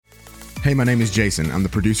Hey, my name is Jason. I'm the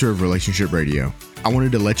producer of Relationship Radio. I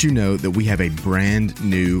wanted to let you know that we have a brand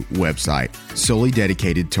new website solely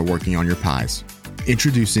dedicated to working on your pies.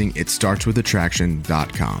 Introducing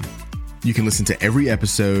itstartswithattraction.com. You can listen to every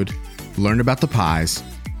episode, learn about the pies,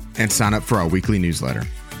 and sign up for our weekly newsletter.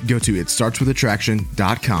 Go to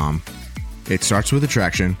itstartswithattraction.com. It starts with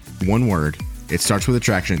attraction, one word,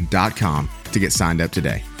 itstartswithattraction.com to get signed up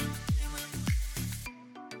today.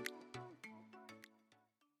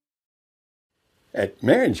 At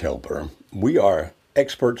Marriage Helper, we are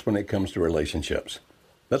experts when it comes to relationships.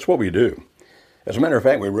 That's what we do. As a matter of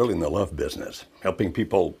fact, we're really in the love business, helping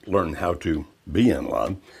people learn how to be in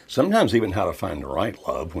love, sometimes even how to find the right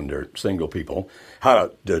love when they're single people, how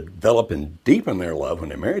to develop and deepen their love when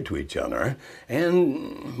they're married to each other,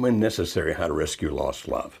 and when necessary, how to rescue lost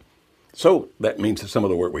love. So that means that some of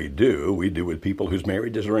the work we do with people whose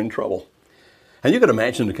marriages are in trouble. And you can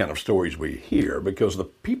imagine the kind of stories we hear because the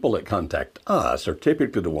people that contact us are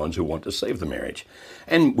typically the ones who want to save the marriage.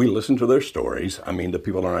 And we listen to their stories. I mean, the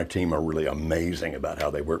people on our team are really amazing about how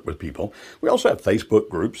they work with people. We also have Facebook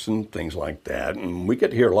groups and things like that. And we get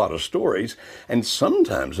to hear a lot of stories. And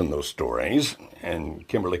sometimes in those stories, and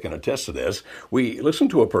Kimberly can attest to this, we listen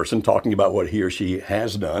to a person talking about what he or she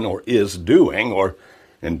has done or is doing or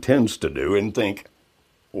intends to do and think,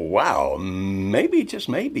 wow, maybe, just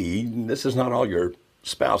maybe, this is not all your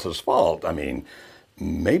spouse's fault. I mean,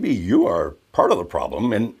 maybe you are part of the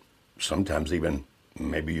problem, and sometimes even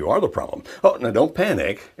maybe you are the problem. Oh, now don't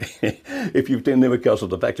panic. If you've tuned in because of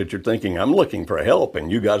the fact that you're thinking, I'm looking for help, and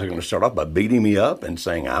you guys are going to start off by beating me up and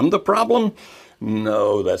saying I'm the problem,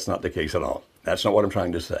 no, that's not the case at all. That's not what I'm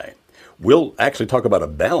trying to say. We'll actually talk about a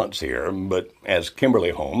balance here, but as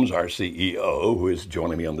Kimberly Holmes, our CEO, who is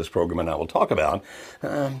joining me on this program, and I will talk about,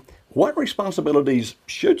 what responsibilities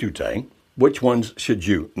should you take? Which ones should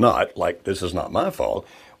you not? Like, this is not my fault.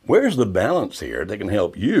 Where's the balance here that can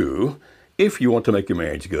help you if you want to make your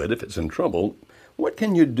marriage good? If it's in trouble, what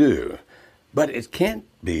can you do? But it can't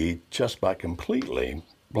be just by completely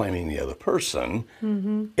blaming the other person,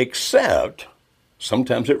 except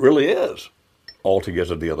sometimes it really is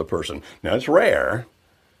altogether the other person. Now, it's rare,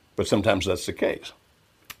 but sometimes that's the case.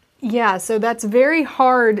 Yeah, so that's very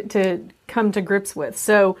hard to come to grips with.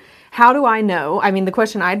 So how do I know? I mean, the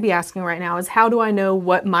question I'd be asking right now is, how do I know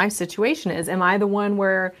what my situation is? Am I the one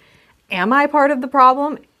where, am I part of the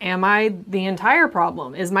problem? Am I the entire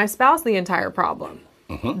problem? Is my spouse the entire problem?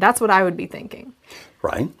 That's what I would be thinking.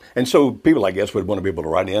 Right. And so people, I guess, would want to be able to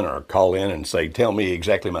write in or call in and say, tell me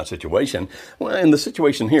exactly my situation. Well, in the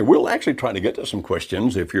situation here, we'll actually try to get to some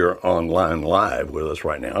questions if you're online live with us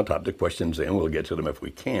right now. Type the questions in. We'll get to them if we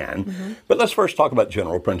can. But let's first talk about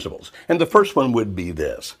general principles. And the first one would be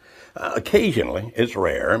this. Occasionally, it's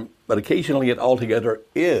rare, but occasionally it altogether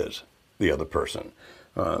is the other person.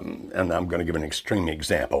 And I'm going to give an extreme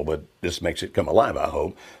example, but this makes it come alive, I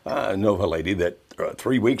hope. I know of a lady that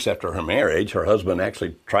 3 weeks after her marriage, her husband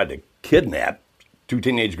actually tried to kidnap 2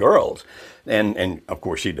 teenage girls. And of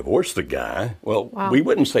course, she divorced the guy. Well, we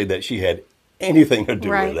wouldn't say that she had anything to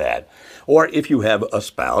do with that. Or if you have a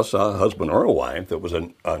spouse, a husband or a wife that was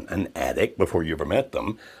an addict before you ever met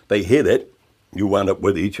them, they hid it. You wound up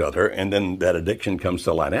with each other, and then that addiction comes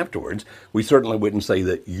to light afterwards. We certainly wouldn't say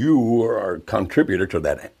that you are a contributor to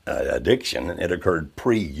that addiction. It occurred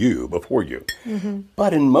pre-you, before you.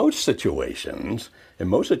 But in most situations,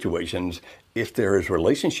 if there is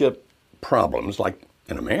relationship problems, like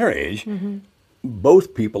in a marriage,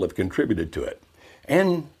 both people have contributed to it.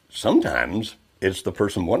 And sometimes it's the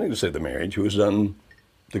person wanting to save the marriage who has done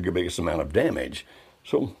the biggest amount of damage.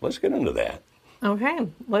 So let's get into that. Okay,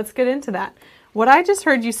 let's get into that. What I just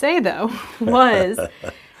heard you say, though, was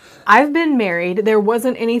I've been married. There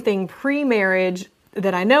wasn't anything pre-marriage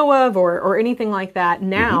that I know of or anything like that.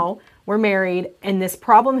 Now we're married, and this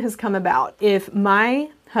problem has come about. If my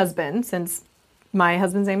husband, since my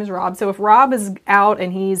husband's name is Rob, so if Rob is out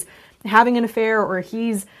and he's having an affair or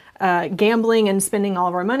he's gambling and spending all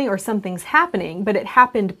of our money or something's happening, but it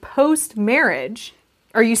happened post-marriage,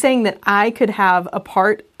 are you saying that I could have a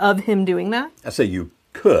part of him doing that? I say you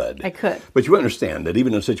could. I could. But you understand that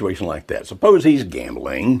even in a situation like that, suppose he's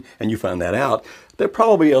gambling and you find that out, there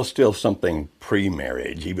probably is still something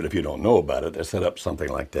pre-marriage, even if you don't know about it, that set up something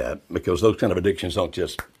like that, because those kind of addictions don't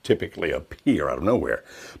just typically appear out of nowhere.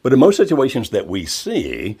 But in most situations that we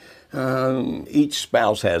see, each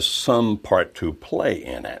spouse has some part to play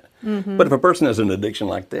in it. But if a person has an addiction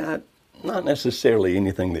like that, not necessarily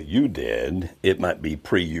anything that you did. It might be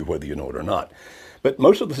pre-you, whether you know it or not. But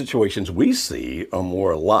most of the situations we see are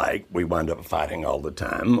more like we wind up fighting all the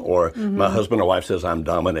time, or my husband or wife says I'm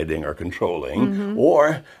dominating or controlling,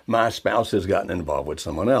 or my spouse has gotten involved with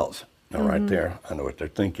someone else. Now, right there, I know what they're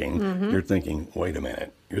thinking. You're thinking, wait a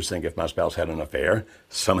minute. You're saying if my spouse had an affair,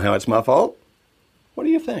 somehow it's my fault? What do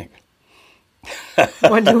you think?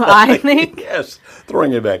 What do I think? Yes,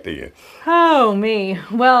 throwing it back to you. Oh, me.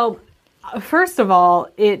 Well, first of all,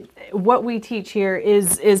 what we teach here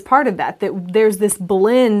is part of that there's this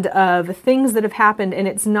blend of things that have happened, and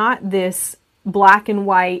it's not this black and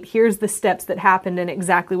white, here's the steps that happened and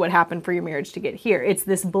exactly what happened for your marriage to get here. It's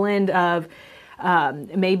this blend of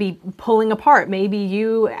maybe pulling apart. Maybe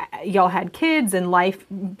y'all had kids and life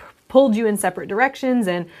pulled you in separate directions,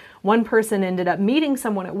 and one person ended up meeting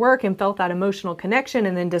someone at work and felt that emotional connection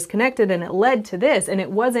and then disconnected, and it led to this. And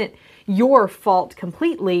it wasn't your fault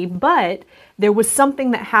completely, but there was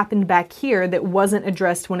something that happened back here that wasn't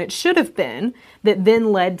addressed when it should have been, that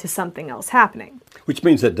then led to something else happening. Which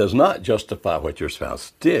means that does not justify what your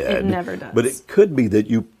spouse did. It never does. But it could be that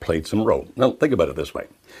you played some role. Now, think about it this way.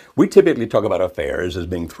 We typically talk about affairs as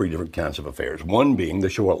being three different kinds of affairs. One being the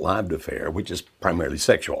short-lived affair, which is primarily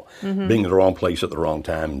sexual, being in the wrong place at the wrong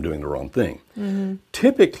time and doing the wrong thing.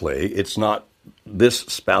 Typically, it's not this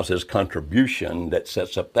spouse's contribution that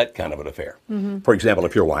sets up that kind of an affair. For example,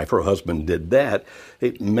 if your wife or husband did that,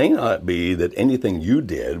 it may not be that anything you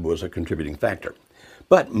did was a contributing factor.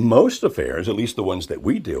 But most affairs, at least the ones that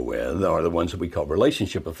we deal with, are the ones that we call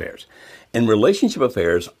relationship affairs. And relationship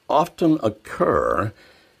affairs often occur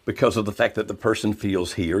because of the fact that the person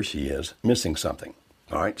feels he or she is missing something.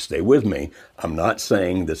 All right, stay with me. I'm not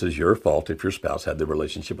saying this is your fault if your spouse had the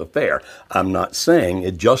relationship affair. I'm not saying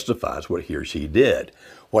it justifies what he or she did.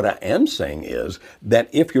 What I am saying is that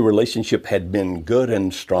if your relationship had been good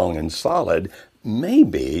and strong and solid,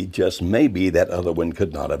 maybe, just maybe, that other one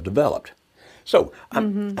could not have developed. So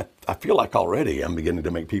I feel like already I'm beginning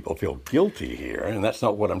to make people feel guilty here, and that's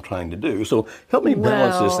not what I'm trying to do. So help me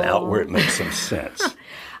balance this out where it makes some sense.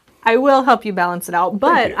 I will help you balance it out,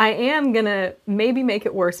 but I am going to maybe make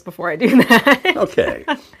it worse before I do that. Okay.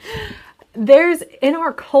 In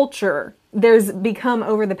our culture, there's become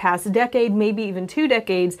over the past decade, maybe even 2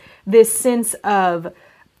 decades, this sense of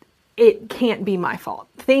it can't be my fault.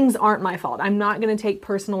 Things aren't my fault. I'm not going to take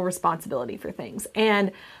personal responsibility for things.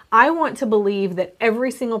 And I want to believe that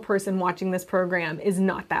every single person watching this program is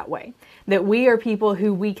not that way. That we are people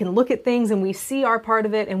who we can look at things and we see our part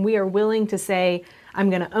of it, and we are willing to say, I'm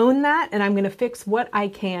going to own that and I'm going to fix what I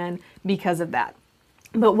can because of that.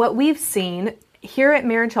 But what we've seen here at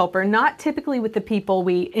Marriage Helper, not typically with the people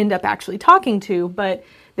we end up actually talking to, but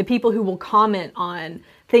the people who will comment on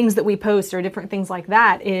things that we post or different things like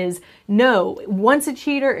that, is no, once a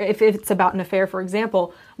cheater, if it's about an affair, for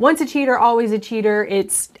example, once a cheater, always a cheater.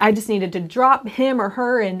 I just needed to drop him or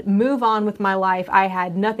her and move on with my life. I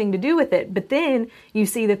had nothing to do with it. But then you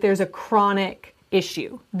see that there's a chronic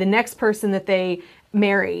issue. The next person that they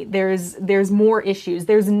marry, there's more issues.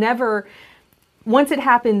 There's never, once it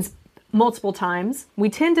happens multiple times, we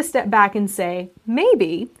tend to step back and say,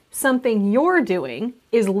 maybe something you're doing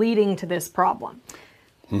is leading to this problem.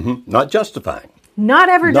 Not justifying. Not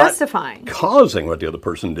ever justifying. Causing what the other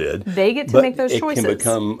person did. They get to make those choices. It can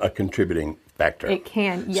become a contributing factor. It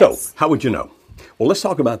can, yes. So, how would you know? Well, let's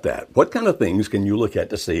talk about that. What kind of things can you look at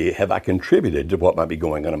to see, have I contributed to what might be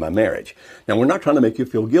going on in my marriage? Now, we're not trying to make you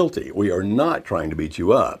feel guilty. We are not trying to beat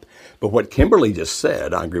you up. But what Kimberly just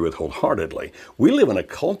said, I agree with wholeheartedly. We live in a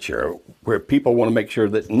culture where people want to make sure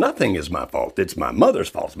that nothing is my fault. It's my mother's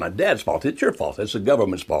fault. It's my dad's fault. It's your fault. It's the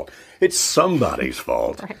government's fault. It's somebody's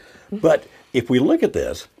fault. Right. But if we look at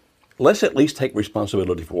this, let's at least take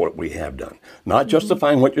responsibility for what we have done, not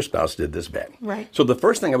justifying what your spouse did this bad. Right. So the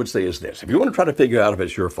first thing I would say is this. If you want to try to figure out if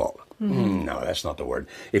it's your fault, no, that's not the word.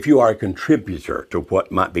 If you are a contributor to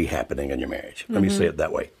what might be happening in your marriage, let me say it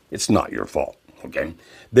that way. It's not your fault, okay?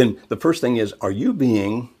 Then the first thing is, are you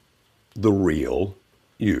being the real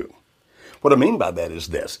you? What I mean by that is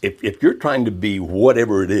this. If you're trying to be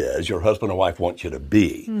whatever it is your husband or wife wants you to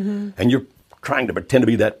be, and you're trying to pretend to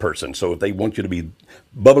be that person. So if they want you to be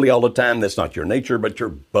bubbly all the time, that's not your nature, but you're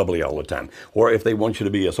bubbly all the time. Or if they want you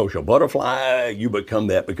to be a social butterfly, you become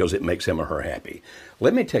that because it makes him or her happy.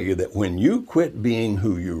 Let me tell you that when you quit being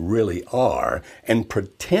who you really are and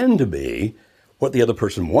pretend to be what the other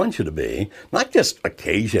person wants you to be, not just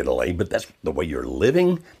occasionally, but that's the way you're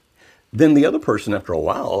living, then the other person after a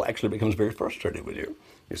while actually becomes very frustrated with you.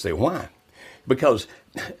 You say, why? Because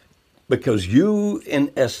you,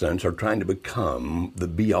 in essence, are trying to become the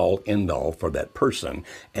be-all, end-all for that person,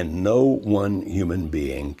 and no one human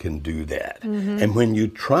being can do that. And when you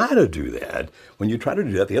try to do that,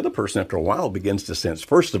 the other person, after a while, begins to sense,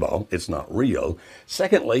 first of all, it's not real.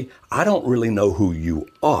 Secondly, I don't really know who you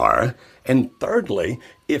are. And thirdly,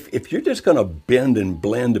 if you're just going to bend and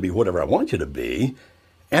blend to be whatever I want you to be,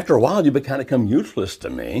 After a while, you kind of become useless to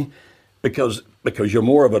me because you're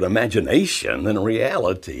more of an imagination than a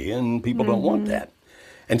reality, and people don't want that.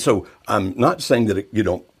 And so I'm not saying that you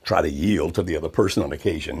don't try to yield to the other person on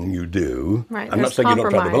occasion. You do. Right. I'm not saying you don't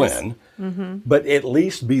try to blend. But at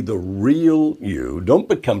least be the real you. Don't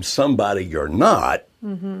become somebody you're not,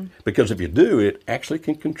 because if you do, it actually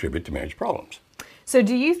can contribute to marriage problems. So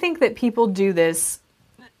do you think that people do this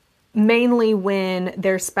mainly when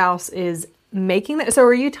their spouse is making that? So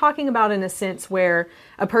are you talking about in a sense where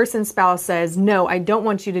a person's spouse says, no, I don't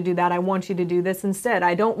want you to do that. I want you to do this instead.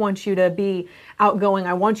 I don't want you to be outgoing.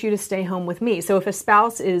 I want you to stay home with me. So if a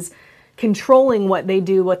spouse is controlling what they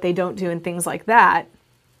do, what they don't do, and things like that,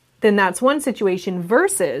 then that's one situation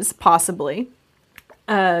versus possibly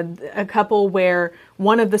a couple where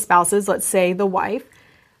one of the spouses, let's say the wife,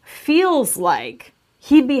 feels like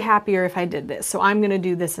he'd be happier if I did this, so I'm going to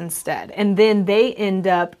do this instead. And then they end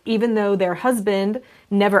up, even though their husband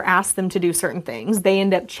never asked them to do certain things, they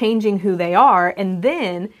end up changing who they are and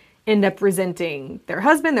then end up resenting their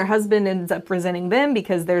husband. Their husband ends up resenting them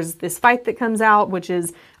because there's this fight that comes out, which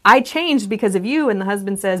is, I changed because of you. And the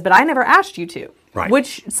husband says, but I never asked you to. Right.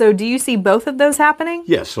 So do you see both of those happening?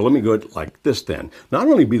 Yes. So let me go like this then. Not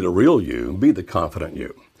only be the real you, be the confident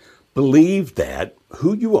you. Believe that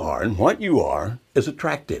who you are and what you are is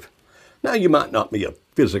attractive. Now, you might not be a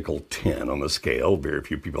physical 10 on the scale, very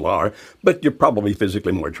few people are, but you're probably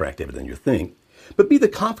physically more attractive than you think. But be the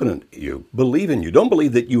confident you. Believe in you. Don't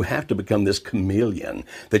believe that you have to become this chameleon,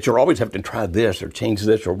 that you're always having to try this or change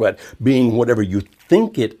this or what, being whatever you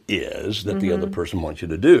think it is that the other person wants you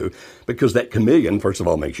to do. Because that chameleon, first of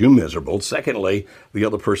all, makes you miserable. Secondly, the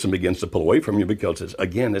other person begins to pull away from you because,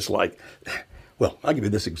 it's like... Well, I'll give you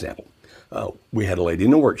this example. We had a lady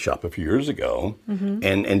in a workshop a few years ago,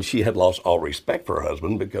 and she had lost all respect for her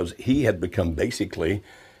husband because he had become basically,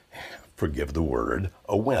 forgive the word,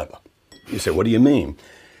 a wimp. You say, what do you mean?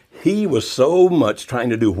 He was so much trying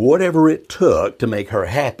to do whatever it took to make her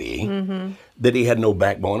happy that he had no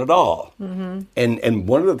backbone at all. And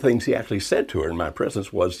one of the things he actually said to her in my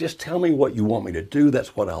presence was, just tell me what you want me to do.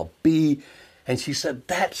 That's what I'll be. And she said,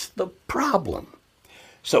 that's the problem.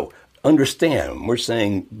 So understand, we're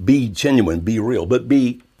saying be genuine, be real, but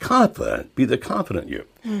be confident, be the confident you.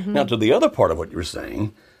 Now, to the other part of what you're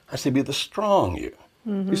saying, I say be the strong you.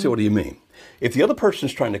 You say, what do you mean? If the other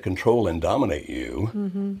person's trying to control and dominate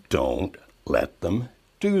you, don't let them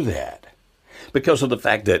do that. Because of the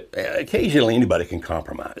fact that occasionally anybody can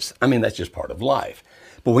compromise. I mean, that's just part of life.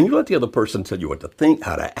 But when you let the other person tell you what to think,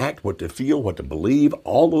 how to act, what to feel, what to believe,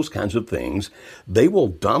 all those kinds of things, they will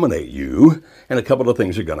dominate you, and a couple of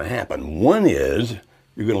things are going to happen. One is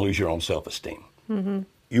you're going to lose your own self-esteem.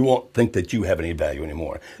 You won't think that you have any value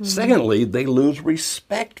anymore. Secondly, they lose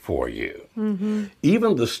respect for you.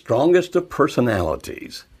 Even the strongest of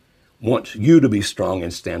personalities wants you to be strong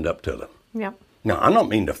and stand up to them. Yep. Now, I'm not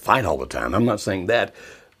meaning to fight all the time. I'm not saying that.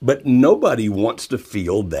 But nobody wants to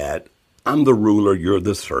feel that I'm the ruler, you're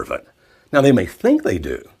the servant. Now, they may think they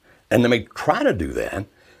do, and they may try to do that,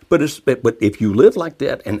 but if you live like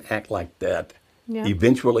that and act like that,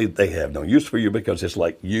 eventually they have no use for you because it's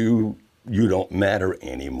like you don't matter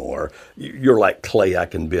anymore. You're like clay I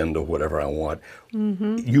can bend to whatever I want.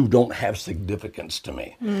 You don't have significance to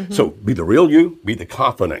me. So be the real you, be the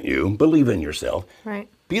confident you, believe in yourself. Right.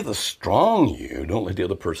 Be the strong you, don't let the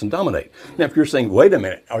other person dominate. Now, if you're saying, wait a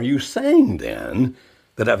minute, are you saying then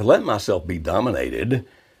that I've let myself be dominated,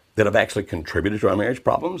 that I've actually contributed to our marriage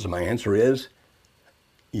problems? And my answer is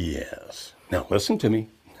yes. Now, listen to me.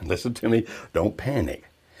 Don't panic.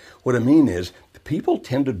 What I mean is, people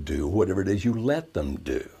tend to do whatever it is you let them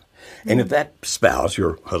do. And if that spouse,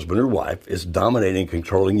 your husband or wife, is dominating,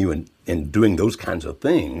 controlling you and doing those kinds of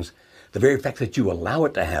things, the very fact that you allow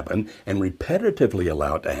it to happen and repetitively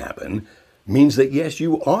allow it to happen means that, yes,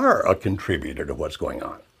 you are a contributor to what's going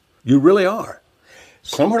on. You really are.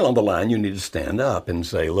 Somewhere along the line, you need to stand up and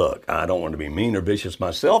say, look, I don't want to be mean or vicious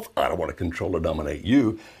myself. I don't want to control or dominate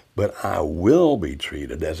you, but I will be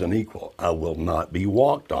treated as an equal. I will not be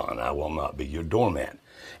walked on. I will not be your doormat.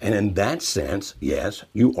 And in that sense, yes,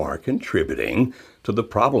 you are contributing to the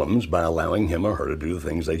problems by allowing him or her to do the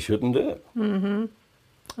things they shouldn't do.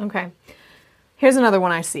 Okay. Here's another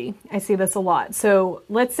one I see. I see this a lot. So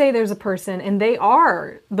let's say there's a person and they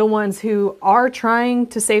are the ones who are trying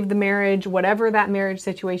to save the marriage, whatever that marriage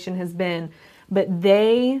situation has been, but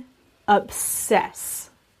they obsess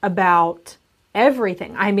about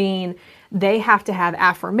everything. I mean, they have to have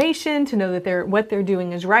affirmation to know that what they're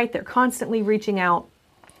doing is right. They're constantly reaching out.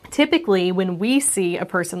 Typically, when we see a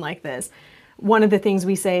person like this, one of the things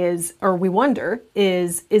we say is, or we wonder,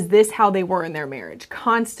 is this how they were in their marriage?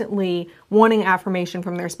 Constantly wanting affirmation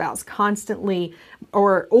from their spouse, constantly,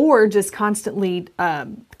 or just constantly,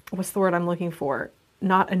 what's the word I'm looking for?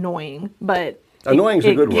 Not annoying, but annoying is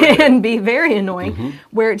a good word. It can be very annoying,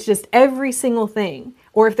 where it's just every single thing.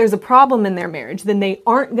 Or if there's a problem in their marriage, then they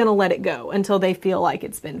aren't going to let it go until they feel like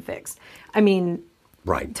it's been fixed. I mean,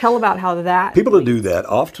 right. Tell about how that... People that do that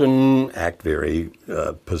often act very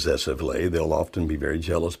possessively. They'll often be very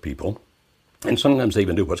jealous people. And sometimes they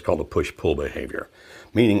even do what's called a push-pull behavior,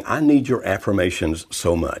 meaning I need your affirmations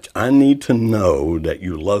so much. I need to know that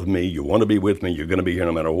you love me, you want to be with me, you're going to be here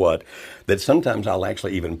no matter what, that sometimes I'll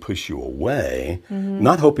actually even push you away,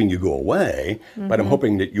 not hoping you go away, but I'm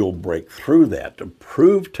hoping that you'll break through that to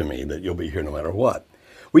prove to me that you'll be here no matter what.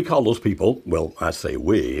 We call those people, well, I say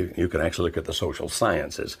we, you can actually look at the social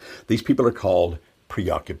sciences. These people are called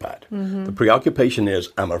preoccupied. The preoccupation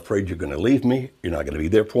is, I'm afraid you're going to leave me, you're not going to be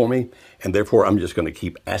there for me, and therefore I'm just going to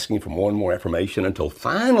keep asking for more and more affirmation until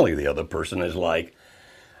finally the other person is like,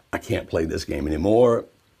 I can't play this game anymore,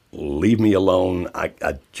 leave me alone, I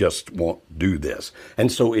just won't do this. And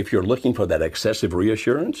so if you're looking for that excessive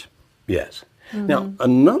reassurance, yes. Now,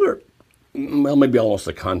 another, well, maybe almost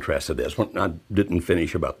a contrast to this, when I didn't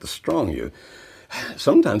finish about the strong you.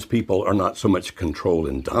 Sometimes people are not so much controlled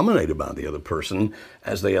and dominated by the other person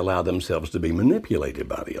as they allow themselves to be manipulated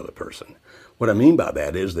by the other person. What I mean by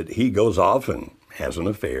that is that he goes off and has an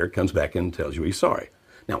affair, comes back and tells you he's sorry.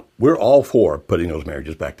 Now, we're all for putting those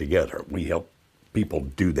marriages back together. We help people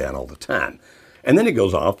do that all the time. And then he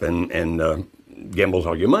goes off and gambles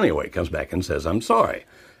all your money away, comes back and says, I'm sorry.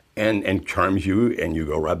 And charms you, and you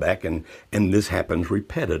go right back, and this happens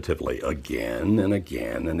repetitively again and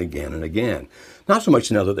again and again and again. Not so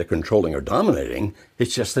much now that they're controlling or dominating,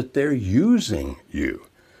 it's just that they're using you,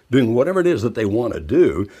 doing whatever it is that they want to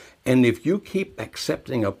do. And if you keep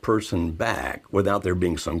accepting a person back without there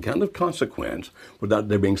being some kind of consequence, without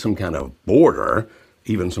there being some kind of border,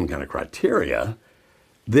 even some kind of criteria,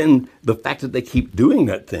 then the fact that they keep doing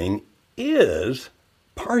that thing is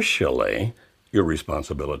partially your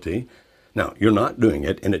responsibility. Now, you're not doing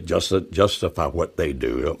it, and it just justify what they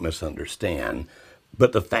do. Don't misunderstand.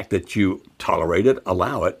 But the fact that you tolerate it,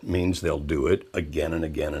 allow it, means they'll do it again and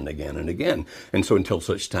again and again and again. And so until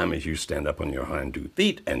such time as you stand up on your hind two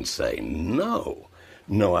feet and say, no,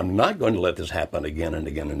 I'm not going to let this happen again and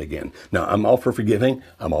again and again. Now, I'm all for forgiving.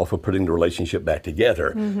 I'm all for putting the relationship back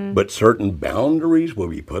together. But certain boundaries will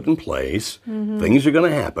be put in place. Things are going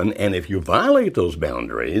to happen. And if you violate those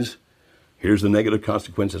boundaries, here's the negative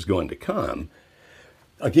consequences going to come.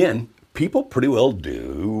 Again, people pretty well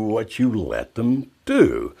do what you let them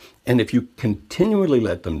do. And if you continually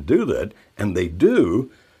let them do that, and they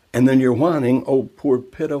do, and then you're whining, oh, poor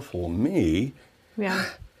pitiful me. Yeah.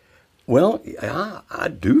 Well, I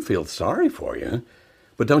do feel sorry for you,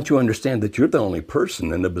 but don't you understand that you're the only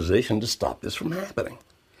person in the position to stop this from happening?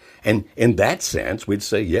 And in that sense, we'd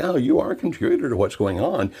say, yeah, you are a contributor to what's going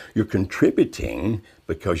on. You're contributing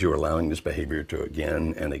because you're allowing this behavior to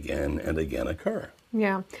again and again and again occur.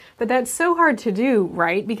 Yeah, but that's so hard to do,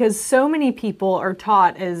 right? Because so many people are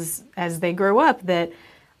taught as they grow up that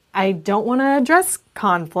I don't want to address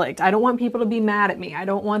conflict. I don't want people to be mad at me. I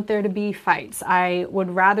don't want there to be fights. I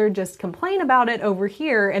would rather just complain about it over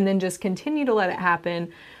here and then just continue to let it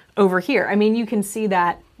happen over here. I mean, you can see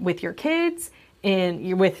that with your kids and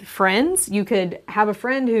you're with friends. You could have a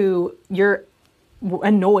friend who you're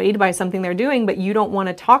annoyed by something they're doing, but you don't want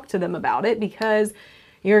to talk to them about it because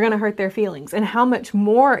you're going to hurt their feelings. And how much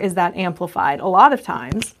more is that amplified a lot of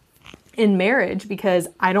times in marriage because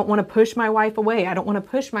I don't want to push my wife away. I don't want to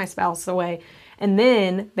push my spouse away. And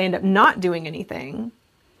then they end up not doing anything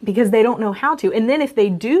because they don't know how to. And then if they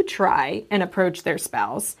do try and approach their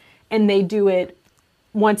spouse and they do it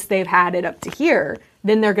once they've had it up to here,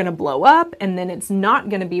 then they're going to blow up and then it's not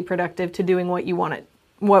going to be productive to doing what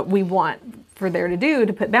we want for there to do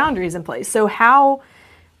to put boundaries in place. So how,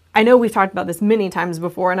 I know we've talked about this many times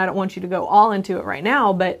before and I don't want you to go all into it right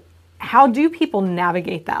now, but how do people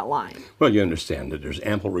navigate that line? Well, you understand that there's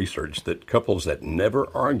ample research that couples that never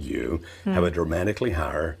argue have a dramatically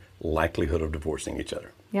higher likelihood of divorcing each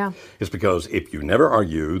other. Yeah. It's because if you never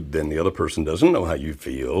argue, then the other person doesn't know how you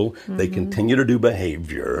feel. They continue to do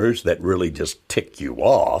behaviors that really just tick you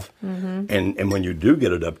off. And when you do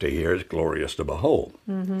get it up to here, it's glorious to behold.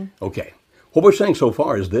 Okay. What we're saying so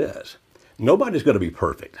far is this. Nobody's going to be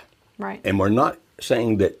perfect. Right. And we're not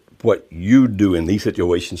saying that what you do in these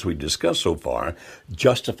situations we've discussed so far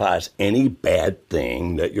justifies any bad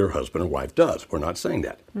thing that your husband or wife does. We're not saying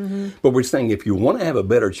that. But we're saying if you want to have a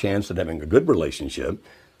better chance at having a good relationship,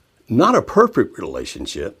 not a perfect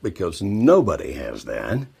relationship, because nobody has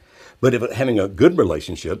that. But if having a good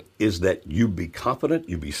relationship is that you be confident,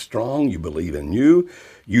 you be strong, you believe in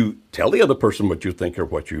you tell the other person what you think or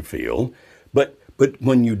what you feel. But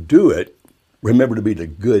when you do it, remember to be the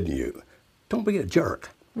good you. Don't be a jerk.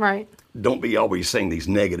 Right. Don't be always saying these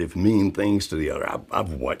negative, mean things to the other.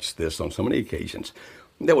 I've watched this on so many occasions.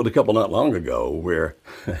 There was a couple not long ago where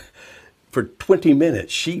for 20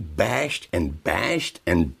 minutes she bashed and bashed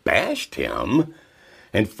and bashed him.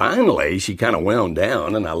 And finally, she kind of wound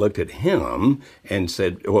down, and I looked at him and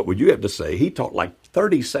said, what would you have to say? He talked like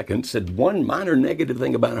 30 seconds, said one minor negative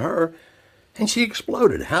thing about her, and she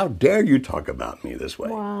exploded. How dare you talk about me this way?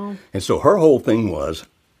 Wow. And so her whole thing was,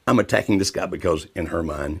 I'm attacking this guy because, in her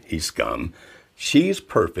mind, he's scum. She's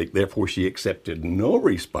perfect, therefore she accepted no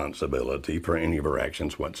responsibility for any of her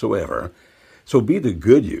actions whatsoever. So be the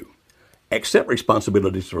good you. Accept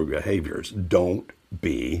responsibilities for your behaviors. Don't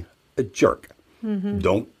be a jerk. Mm-hmm.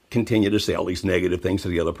 Don't continue to say all these negative things to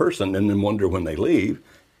the other person and then wonder when they leave,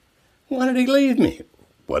 why did he leave me?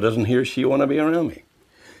 Why doesn't he or she want to be around me?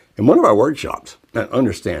 In one of our workshops, I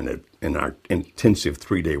understand that in our intensive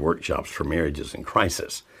 3-day workshops for marriages in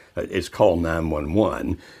crisis, it's called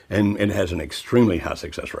 911, and it has an extremely high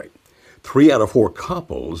success rate. 3 out of 4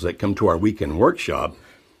 couples that come to our weekend workshop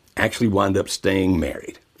actually wind up staying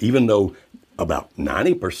married, even though about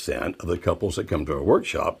 90% of the couples that come to our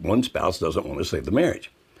workshop, one spouse doesn't want to save the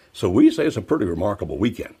marriage. So we say it's a pretty remarkable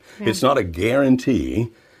weekend. Yeah. It's not a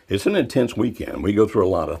guarantee. It's an intense weekend. We go through a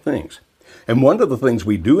lot of things. And one of the things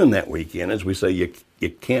we do in that weekend is we say you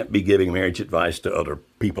can't be giving marriage advice to other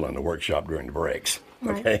people in the workshop during the breaks.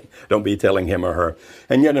 Okay? Right. Don't be telling him or her.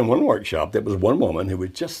 And yet in one workshop, there was one woman who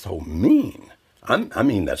was just so mean. I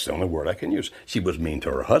mean, that's the only word I can use. She was mean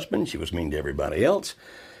to her husband. She was mean to everybody else.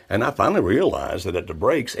 And I finally realized that at the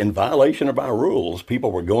breaks, in violation of our rules,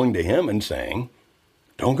 people were going to him and saying,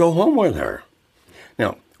 don't go home with her.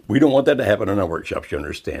 Now, we don't want that to happen in our workshops, you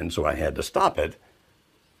understand, so I had to stop it.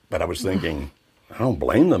 But I was thinking, I don't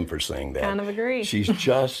blame them for saying that. Kind of agree. She's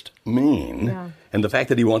just mean. Yeah. And the fact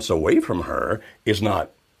that he wants away from her is not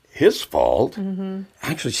his fault. Mm-hmm.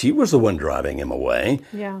 Actually, she was the one driving him away.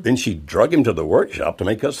 Yeah. Then she drug him to the workshop to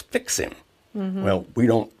make us fix him. Mm-hmm. Well, we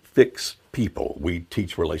don't fix people. We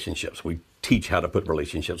teach relationships. We teach how to put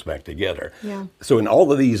relationships back together. Yeah. So in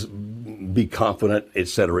all of these, be confident, et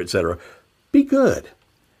cetera, be good.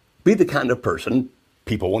 Be the kind of person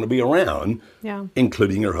people want to be around, yeah,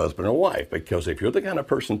 including your husband or wife. Because if you're the kind of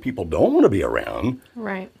person people don't want to be around,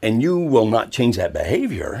 right, and you will not change that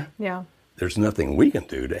behavior, yeah, there's nothing we can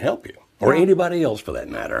do to help you, or anybody else for that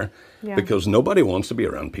matter, because nobody wants to be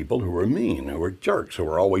around people who are mean, who are jerks, who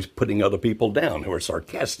are always putting other people down, who are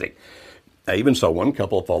sarcastic. I even saw one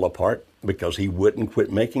couple fall apart because he wouldn't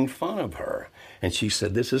quit making fun of her. And she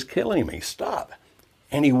said, this is killing me, stop.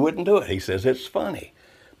 And he wouldn't do it. He says, it's funny.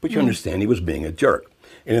 But you understand, he was being a jerk.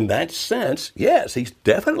 And in that sense, yes, he's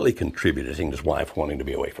definitely contributing to his wife wanting to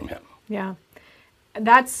be away from him. Yeah.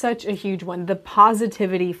 That's such a huge one, the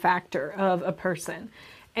positivity factor of a person.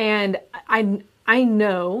 And I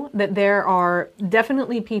know that there are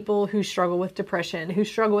definitely people who struggle with depression, who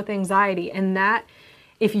struggle with anxiety, and that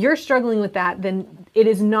if you're struggling with that, then it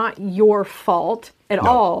is not your fault at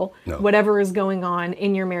all, whatever is going on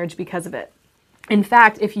in your marriage because of it. In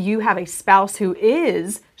fact, if you have a spouse who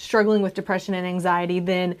is struggling with depression and anxiety,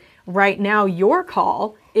 then right now your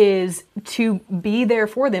call is to be there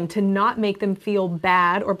for them, to not make them feel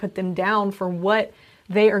bad or put them down for what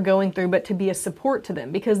they are going through, but to be a support to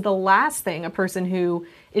them. Because the last thing a person who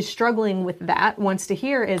is struggling with that wants to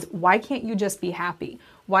hear is, why can't you just be happy?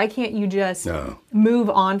 Why can't you just move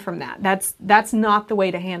on from that? That's not the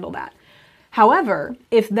way to handle that. However,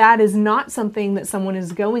 if that is not something that someone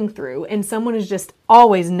is going through and someone is just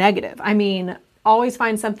always negative, I mean, always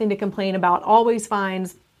finds something to complain about, always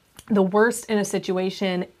finds the worst in a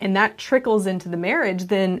situation, and that trickles into the marriage,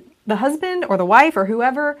 then the husband or the wife or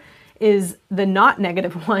whoever is the not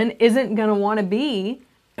negative one isn't going to want to be.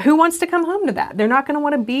 Who wants to come home to that? They're not going to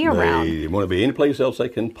want to be around. They want to be any place else they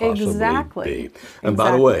can possibly be. And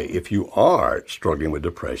by the way, if you are struggling with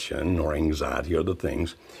depression or anxiety or other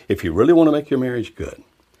things, if you really want to make your marriage good,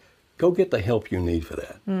 go get the help you need for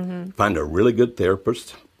that. Mm-hmm. Find a really good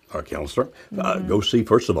therapist or counselor. Mm-hmm. Go see,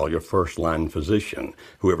 first of all, your first-line physician,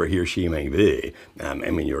 whoever he or she may be.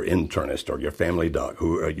 Your internist or your family doc,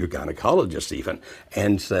 or your gynecologist even,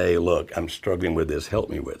 and say, look, I'm struggling with this. Help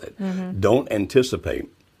me with it. Mm-hmm. Don't anticipate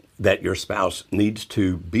that your spouse needs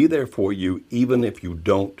to be there for you even if you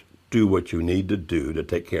don't do what you need to do to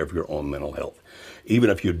take care of your own mental health.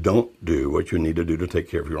 Even if you don't do what you need to do to take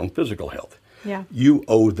care of your own physical health. Yeah. You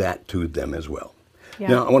owe that to them as well. Yeah.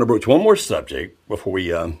 Now, I want to broach one more subject before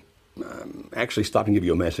we actually stop and give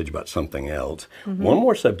you a message about something else. One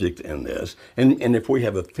more subject in this, and if we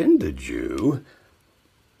have offended you,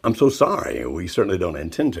 I'm so sorry. We certainly don't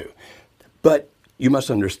intend to. But you must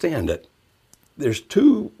understand that there's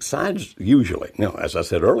two sides usually. Now, as I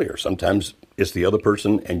said earlier, sometimes it's the other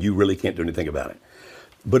person and you really can't do anything about it.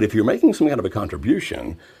 But if you're making some kind of a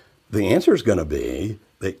contribution, the answer is going to be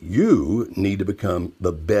that you need to become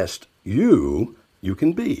the best you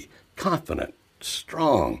can be. Confident,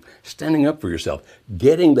 strong, standing up for yourself,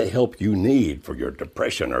 getting the help you need for your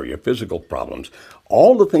depression or your physical problems.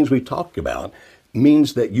 All the things we talked about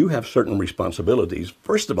means that you have certain responsibilities,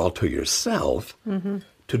 first of all, to yourself,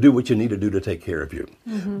 to do what you need to do to take care of you.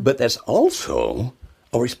 But that's also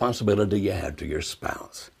a responsibility you have to your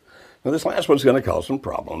spouse. Now, this last one's going to cause some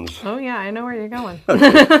problems. Oh, yeah, I know where you're going.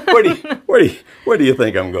 Where do you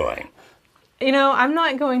think I'm going? You know, I'm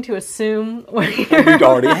not going to assume where You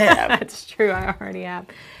already have. That's true, I already have.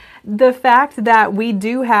 The fact that we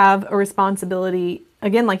do have a responsibility,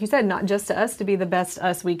 again, like you said, not just to us to be the best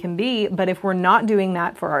us we can be, but if we're not doing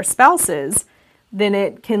that for our spouses, then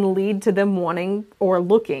it can lead to them wanting or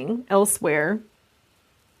looking elsewhere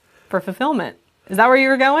for fulfillment. Is that where you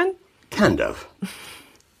were going? Kind of.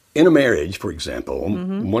 In a marriage, for example,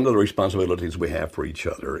 one of the responsibilities we have for each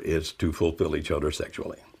other is to fulfill each other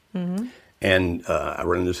sexually. And I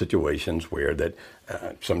run into situations where that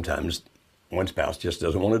sometimes one spouse just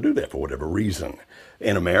doesn't want to do that for whatever reason.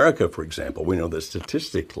 In America, for example, we know that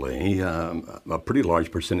statistically a pretty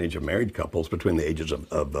large percentage of married couples between the ages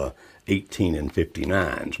of 18 and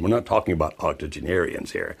 59. So we're not talking about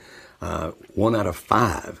octogenarians here. 1 out of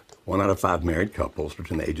 5 married couples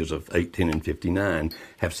between the ages of 18 and 59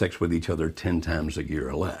 have sex with each other 10 times a year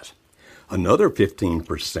or less. Another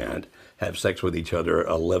 15% have sex with each other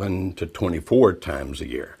 11 to 24 times a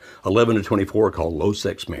year. 11 to 24 are called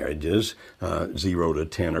low-sex marriages. 0 to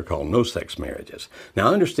 10 are called no-sex marriages. Now,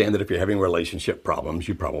 I understand that if you're having relationship problems,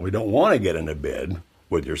 you probably don't want to get into bed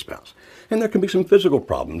with your spouse. And there can be some physical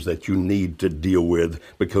problems that you need to deal with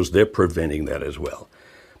because they're preventing that as well.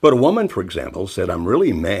 But a woman, for example, said, I'm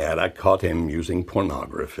really mad. I caught him using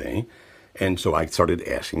pornography. And so I started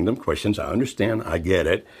asking them questions. I understand. I get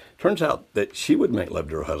it. Turns out that she would make love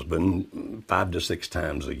to her husband 5 to 6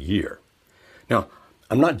 times a year. Now,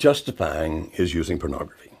 I'm not justifying his using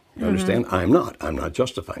pornography. You understand? I'm not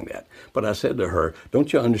justifying that. But I said to her,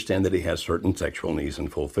 don't you understand that he has certain sexual needs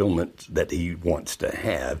and fulfillment that he wants to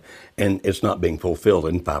have, and it's not being fulfilled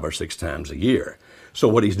in 5 or 6 times a year? So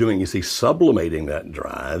what he's doing is he's sublimating that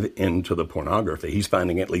drive into the pornography. He's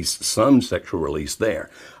finding at least some sexual release there.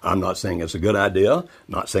 I'm not saying it's a good idea,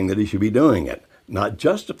 not saying that he should be doing it, not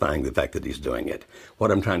justifying the fact that he's doing it. What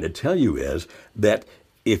I'm trying to tell you is that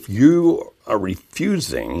if you are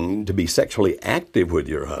refusing to be sexually active with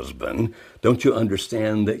your husband, don't you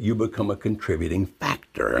understand that you become a contributing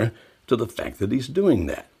factor to the fact that he's doing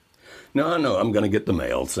that? Now, I know I'm going to get the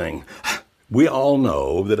mail saying, we all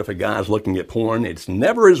know that if a guy's looking at porn, it's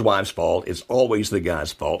never his wife's fault. It's always the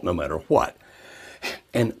guy's fault, no matter what.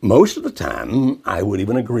 And most of the time, I would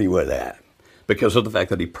even agree with that because of the fact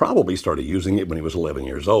that he probably started using it when he was 11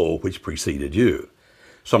 years old, which preceded you.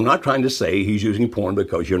 So I'm not trying to say he's using porn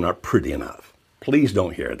because you're not pretty enough. Please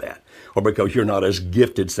don't hear that. Or because you're not as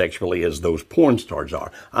gifted sexually as those porn stars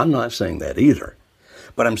are. I'm not saying that either.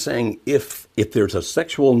 But I'm saying if there's a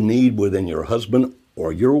sexual need within your husband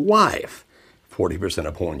or your wife, 40%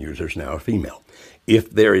 of porn users now are female. If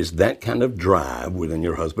there is that kind of drive within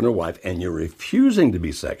your husband or wife and you're refusing to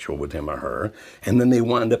be sexual with him or her, and then they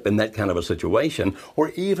wind up in that kind of a situation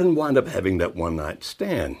or even wind up having that one-night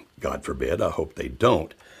stand, God forbid, I hope they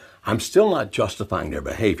don't, I'm still not justifying their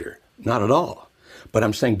behavior. Not at all. But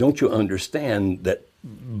I'm saying, don't you understand that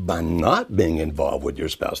by not being involved with your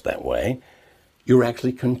spouse that way, you're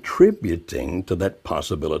actually contributing to that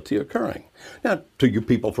possibility occurring. Now, to you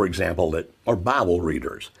people, for example, that are Bible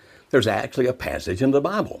readers, there's actually a passage in the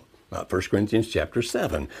Bible, 1 Corinthians chapter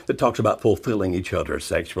 7, that talks about fulfilling each other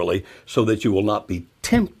sexually so that you will not be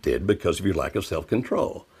tempted because of your lack of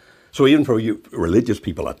self-control. So even for you religious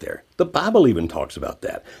people out there, the Bible even talks about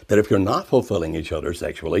that if you're not fulfilling each other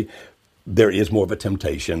sexually, there is more of a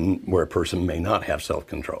temptation where a person may not have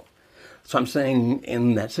self-control. So I'm saying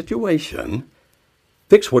in that situation,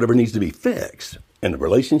 fix whatever needs to be fixed in the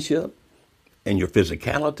relationship, in your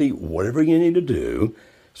physicality, whatever you need to do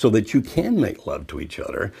so that you can make love to each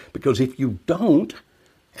other. Because if you don't,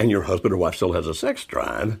 and your husband or wife still has a sex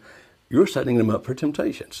drive, you're setting them up for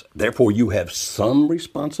temptations. Therefore, you have some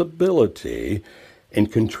responsibility in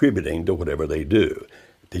contributing to whatever they do.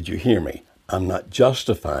 Did you hear me? I'm not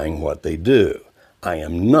justifying what they do. I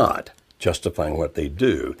am not justifying what they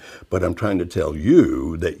do, but I'm trying to tell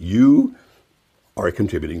you that you are a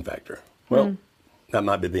contributing factor. Well, that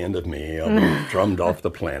might be the end of me. I'll be drummed off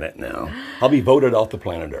the planet now. I'll be voted off the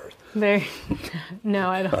planet Earth.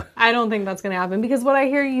 No, I don't think that's going to happen, because what I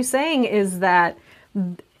hear you saying is that,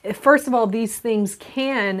 first of all, these things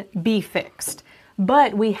can be fixed,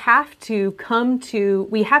 but we have to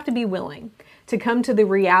be willing to come to the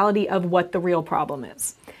reality of what the real problem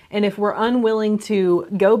is. And if we're unwilling to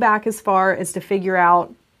go back as far as to figure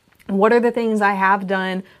out what are the things I have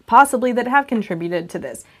done possibly that have contributed to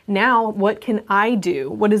this, now what can I do?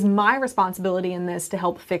 What is my responsibility in this to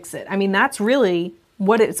help fix it? I mean, that's really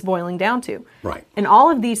what it's boiling down to. Right. And all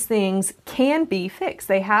of these things can be fixed.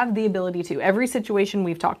 They have the ability to. Every situation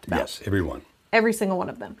we've talked about. Yes, everyone. Every single one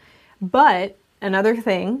of them. But another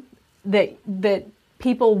thing that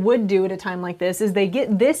people would do at a time like this is they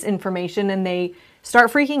get this information and they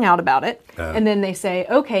start freaking out about it. And then they say,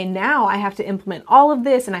 okay, now I have to implement all of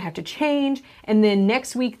this and I have to change. And then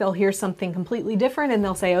next week they'll hear something completely different and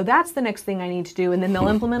they'll say, oh, that's the next thing I need to do. And then they'll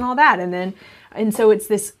implement all that. And so it's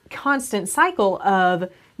this constant cycle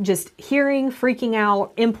of just hearing, freaking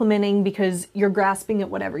out, implementing, because you're grasping at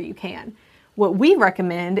whatever you can. What we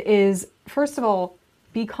recommend is, first of all,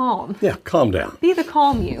 be calm. Yeah, calm down. Be the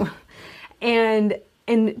calm you. And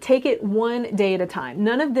take it one day at a time.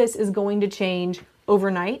 None of this is going to change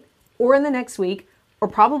overnight or in the next week or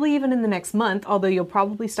probably even in the next month, although you'll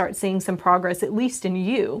probably start seeing some progress, at least in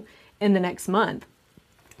you, in the next month.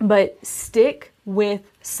 But stick with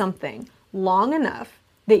something long enough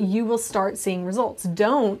that you will start seeing results.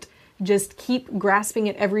 Don't just keep grasping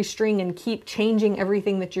at every string and keep changing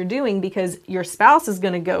everything that you're doing, because your spouse is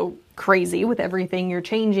going to go crazy with everything you're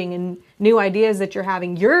changing and new ideas that you're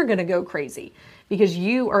having. You're going to go crazy because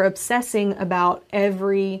you are obsessing about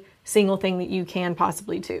every single thing that you can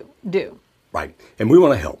possibly do. Right. And we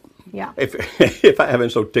want to help. Yeah. If I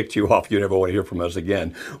haven't so ticked you off, you never want to hear from us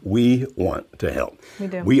again. We want to help. We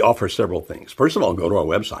do. We offer several things. First of all, go to our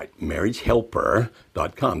website,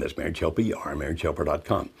 marriagehelper.com. That's marriagehelper,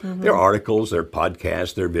 marriagehelper.com. Mm-hmm. There are articles, there are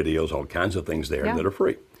podcasts, there are videos, all kinds of things there that are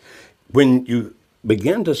free. When you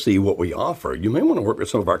begin to see what we offer, you may want to work with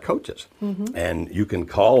some of our coaches. Mm-hmm. And you can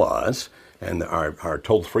call us. And our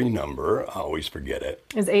toll-free number, I always forget it,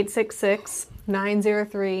 is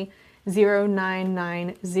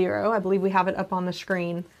 866-903-0990. I believe we have it up on the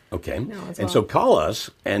screen. Okay. And so call us,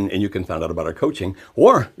 and you can find out about our coaching.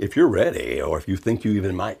 Or if you're ready, or if you think you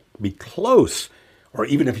even might be close, or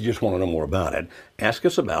even if you just want to know more about it, ask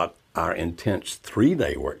us about our intense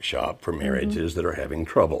 3-day workshop for marriages that are having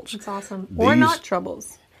troubles. That's awesome. Or not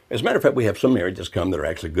troubles. As a matter of fact, we have some marriages come that are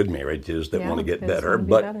actually good marriages that want to get better,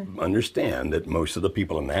 but understand that most of the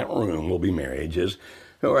people in that room will be marriages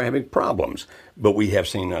who are having problems. But we have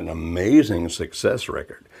seen an amazing success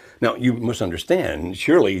record. Now, you must understand,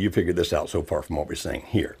 surely you figured this out so far from what we're saying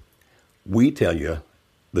here. We tell you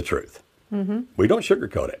the truth. Mm-hmm. We don't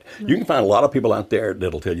sugarcoat it. Mm-hmm. You can find a lot of people out there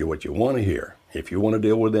that'll tell you what you want to hear. If you want to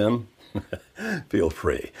deal with them, feel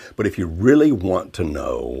free. But if you really want to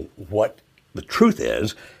know what the truth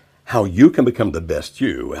is, how you can become the best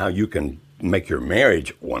you, how you can make your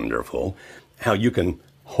marriage wonderful, how you can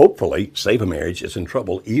hopefully save a marriage that's in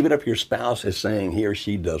trouble, even if your spouse is saying he or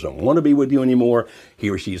she doesn't want to be with you anymore, he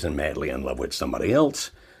or she's madly in love with somebody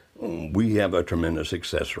else. We have a tremendous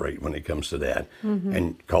success rate when it comes to that. Mm-hmm.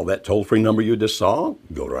 And call that toll-free number you just saw,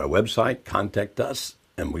 go to our website, contact us,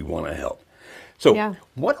 and we want to help. So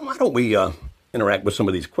why don't we interact with some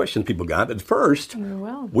of these questions people got. But first,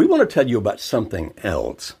 we want to tell you about something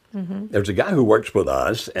else. Mm-hmm. There's a guy who works with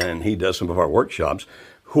us, and he does some of our workshops,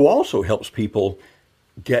 who also helps people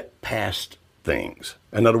get past things.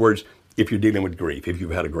 In other words, if you're dealing with grief, if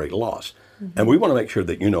you've had a great loss. Mm-hmm. And we want to make sure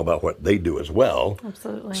that you know about what they do as well.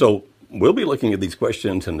 Absolutely. So we'll be looking at these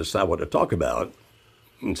questions and decide what to talk about.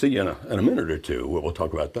 And see you in a minute or two, we'll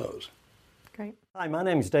talk about those. Great. Hi, my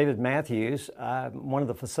name is David Matthews. I'm one of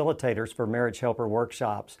the facilitators for Marriage Helper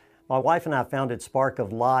workshops. My wife and I founded Spark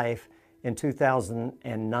of Life in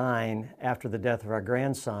 2009 after the death of our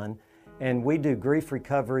grandson, and we do grief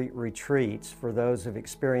recovery retreats for those who've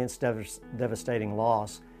experienced devastating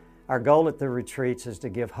loss. Our goal at the retreats is to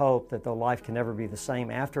give hope that though life can never be the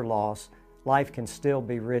same after loss, life can still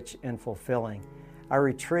be rich and fulfilling. Our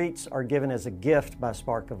retreats are given as a gift by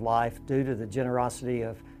Spark of Life due to the generosity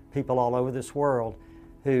of people all over this world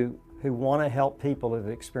who want to help people who've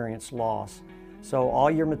experienced loss. So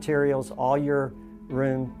all your materials, all your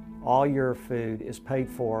room, all your food is paid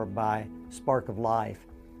for by Spark of Life.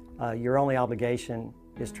 Your only obligation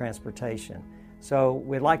is transportation. So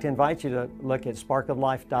we'd like to invite you to look at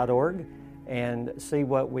sparkoflife.org and see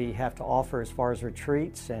what we have to offer as far as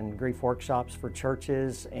retreats and grief workshops for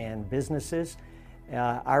churches and businesses.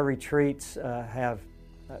 Our retreats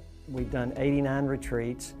we've done 89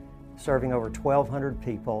 retreats, serving over 1,200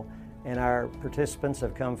 people, and our participants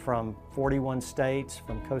have come from 41 states,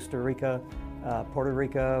 from Costa Rica, Puerto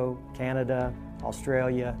Rico, Canada,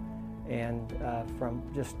 Australia, and from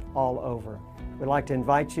just all over. We'd like to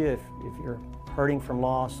invite you, if you're hurting from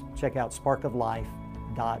loss, check out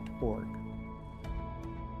sparkoflife.org.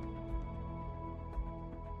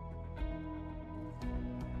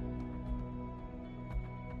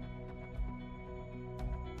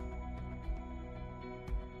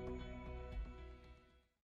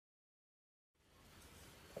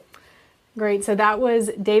 Great. So that was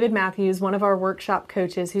David Matthews, one of our workshop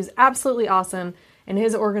coaches, who's absolutely awesome. And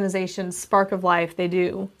his organization, Spark of Life, they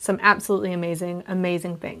do some absolutely amazing,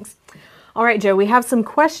 amazing things. All right, Joe, we have some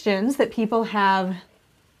questions that people have.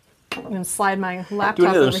 I'm going to slide my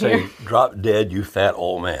laptop over here. Say, drop dead, you fat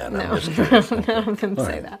old man. No, I'm just curious. none of them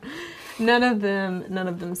say that. None of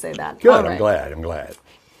them say that. Good, All right. I'm glad.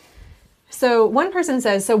 So one person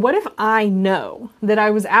says, so what if I know that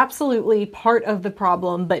I was absolutely part of the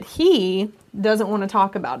problem, but he doesn't want to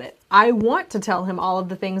talk about it? I want to tell him all of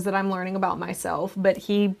the things that I'm learning about myself, but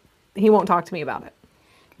he won't talk to me about it.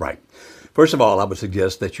 Right. First of all, I would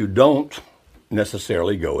suggest that you don't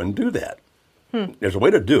necessarily go and do that. There's a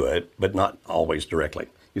way to do it, but not always directly.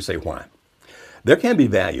 You say, why? There can be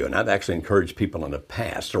value, and I've actually encouraged people in the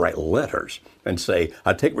past to write letters and say,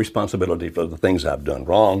 I take responsibility for the things I've done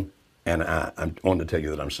wrong, and I want to tell you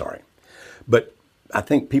that I'm sorry. But I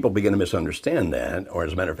think people begin to misunderstand that, or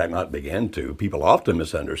as a matter of fact, not begin to. People often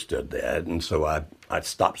misunderstood that, and so I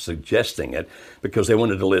stopped suggesting it because they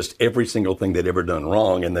wanted to list every single thing they'd ever done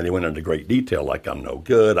wrong, and then they went into great detail, like I'm no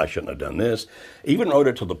good, I shouldn't have done this. Even wrote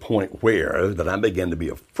it to the point where that I began to be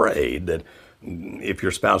afraid that if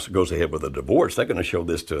your spouse goes ahead with a divorce, they're going to show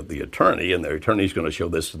this to the attorney, and the attorney's going to show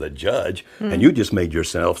this to the judge, and you just made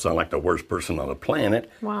yourself sound like the worst person on the planet,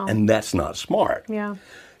 Wow. and that's not smart. Yeah.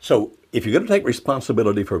 So if you're going to take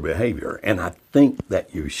responsibility for behavior, and I think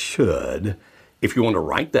that you should, if you want to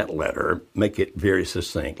write that letter, make it very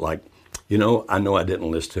succinct, like, I know I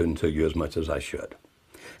didn't listen to you as much as I should.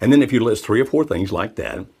 And then if you list 3 or 4 things like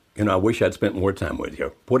that, I wish I'd spent more time with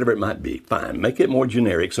you, whatever it might be, fine. Make it more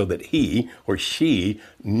generic so that he or she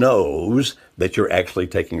knows that you're actually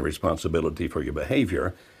taking responsibility for your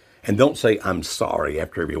behavior. And don't say, I'm sorry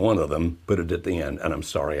after every one of them. Put it at the end, and I'm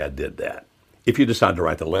sorry I did that. If you decide to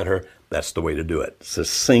write the letter, that's the way to do it.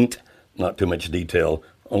 Succinct, not too much detail,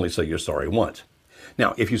 only say you're sorry once.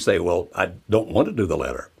 Now, if you say, well, I don't want to do the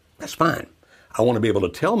letter, that's fine. I want to be able to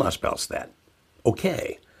tell my spouse that.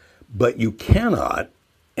 Okay. But you cannot,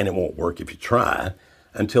 and it won't work if you try,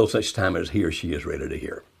 until such time as he or she is ready to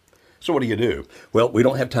hear. So what do? Well, we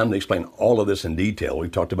don't have time to explain all of this in detail.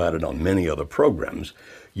 We've talked about it on many other programs.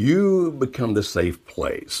 You become the safe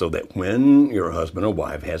place so that when your husband or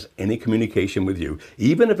wife has any communication with you,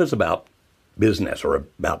 even if it's about business or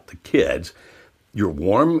about the kids, you're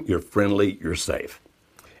warm, you're friendly, you're safe.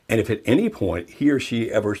 And if at any point he or she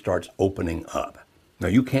ever starts opening up, now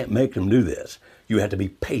you can't make them do this. You have to be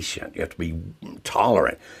patient. You have to be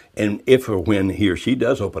tolerant. And if or when he or she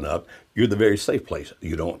does open up, you're the very safe place.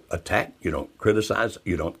 You don't attack, you don't criticize,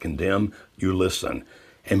 you don't condemn, you listen.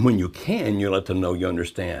 And when you can, you let them know you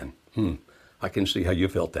understand. I can see how you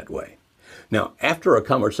felt that way. Now, after a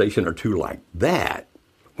conversation or two like that,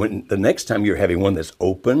 when the next time you're having one that's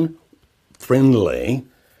open, friendly,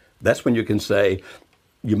 that's when you can say,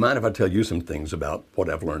 you mind if I tell you some things about what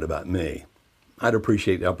I've learned about me? I'd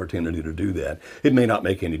appreciate the opportunity to do that. It may not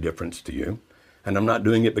make any difference to you, and I'm not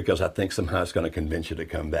doing it because I think somehow it's going to convince you to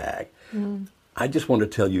come back. I just want to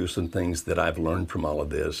tell you some things that I've learned from all of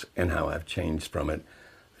this and how I've changed from it.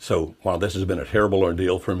 So while this has been a terrible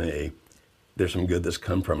ordeal for me, there's some good that's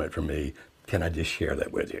come from it for me. Can I just share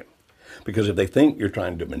that with you? Because if they think you're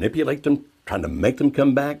trying to manipulate them, trying to make them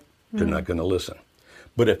come back, they're not going to listen.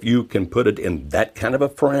 But if you can put it in that kind of a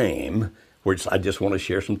frame, where I just want to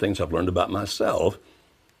share some things I've learned about myself,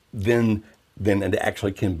 then it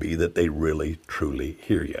actually can be that they really, truly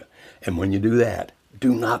hear you. And when you do that,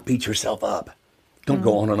 do not beat yourself up. Don't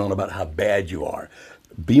go on and on about how bad you are.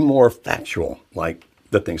 Be more factual, like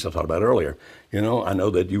the things I talked about earlier. I know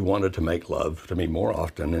that you wanted to make love to me more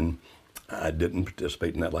often, and I didn't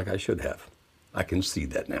participate in that like I should have. I can see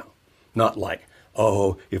that now. Not like,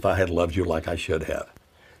 oh, if I had loved you like I should have.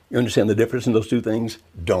 You understand the difference in those two things?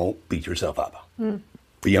 Don't beat yourself up.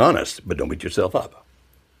 Be honest, but don't beat yourself up.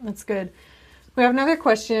 That's good. We have another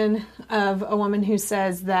question of a woman who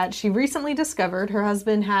says that she recently discovered her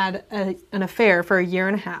husband had an affair for 1.5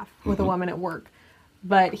 years with a woman at work,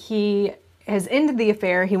 but he has ended the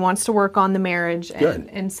affair. He wants to work on the marriage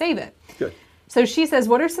and save it. Good. So she says,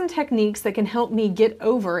 what are some techniques that can help me get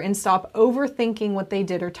over and stop overthinking what they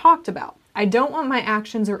did or talked about? I don't want my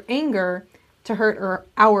actions or anger to hurt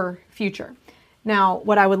our future. Now,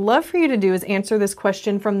 what I would love for you to do is answer this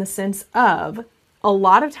question from the sense of, a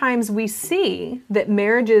lot of times we see that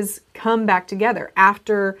marriages come back together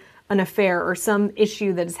after an affair or some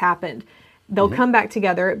issue that has happened. They'll come back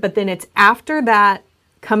together, but then it's after that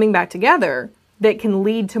coming back together that can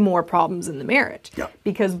lead to more problems in the marriage. Yeah.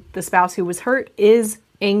 Because the spouse who was hurt is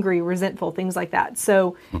angry, resentful, things like that.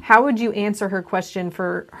 So how would you answer her question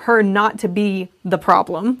for her not to be the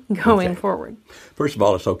problem going forward? First of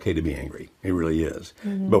all, it's okay to be angry. It really is.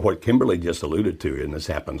 But what Kimberly just alluded to, and this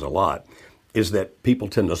happens a lot, is that people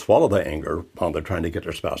tend to swallow the anger while they're trying to get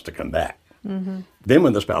their spouse to come back. Then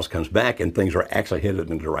when the spouse comes back and things are actually headed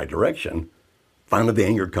in the right direction, finally the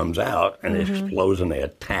anger comes out and it explodes and they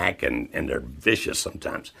attack and they're vicious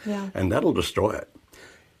sometimes. Yeah. And that'll destroy it.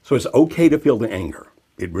 So it's okay to feel the anger.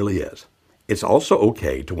 It really is. It's also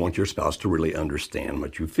okay to want your spouse to really understand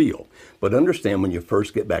what you feel. But understand when you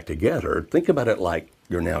first get back together, think about it like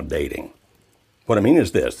you're now dating. What I mean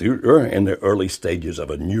is this, you're in the early stages of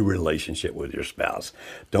a new relationship with your spouse.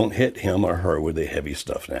 Don't hit him or her with the heavy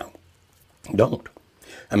stuff now. Don't.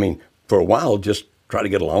 I mean, for a while, just try to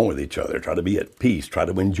get along with each other, try to be at peace, try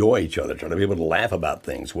to enjoy each other, try to be able to laugh about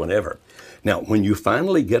things, whatever. Now, when you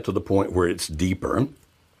finally get to the point where it's deeper,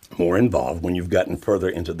 more involved, when you've gotten further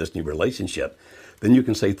into this new relationship, then you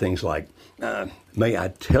can say things like, may I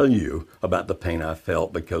tell you about the pain I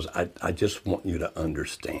felt because I just want you to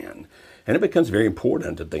understand. And it becomes very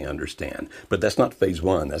important that they understand. But that's not phase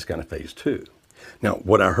one, that's kind of phase two. Now,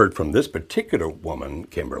 what I heard from this particular woman,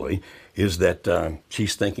 Kimberly, is that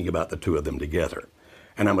she's thinking about the two of them together.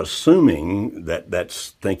 And I'm assuming that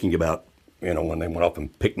that's thinking about, when they went off on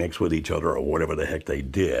picnics with each other or whatever the heck they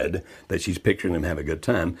did, that she's picturing them having a good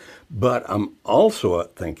time. But I'm also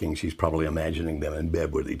thinking she's probably imagining them in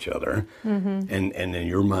bed with each other. And in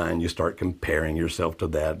your mind, you start comparing yourself to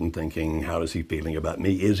that and thinking, how is he feeling about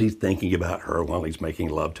me? Is he thinking about her while he's making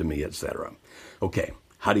love to me, etc.? Okay,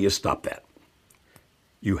 how do you stop that?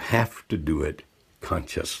 You have to do it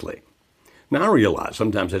consciously. Now, I realize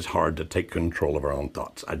sometimes it's hard to take control of our own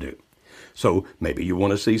thoughts. I do. So maybe you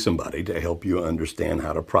want to see somebody to help you understand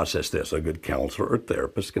how to process this. A good counselor or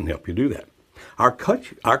therapist can help you do that. Our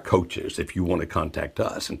coaches, if you want to contact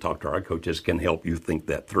us and talk to our coaches, can help you think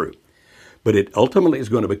that through. But it ultimately is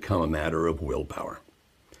going to become a matter of willpower.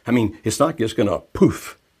 I mean, it's not just going to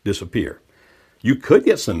poof, disappear. You could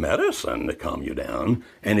get some medicine to calm you down,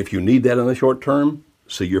 and if you need that in the short term,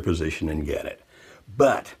 see your physician and get it.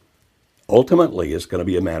 But ultimately, it's going to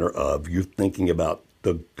be a matter of you thinking about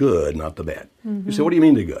the good, not the bad. You say, what do you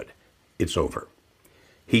mean the good? It's over.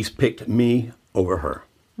 He's picked me over her.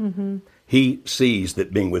 He sees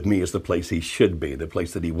that being with me is the place he should be, the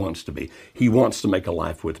place that he wants to be. He wants to make a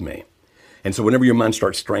life with me. And so whenever your mind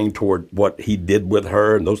starts straying toward what he did with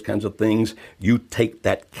her and those kinds of things, you take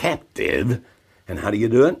that captive. And how do you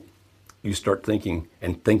do it? You start thinking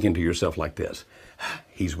to yourself like this.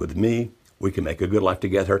 He's with me. We can make a good life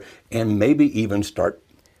together. And maybe even start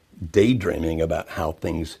daydreaming about how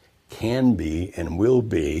things can be and will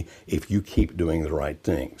be if you keep doing the right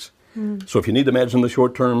things. So if you need the meds in the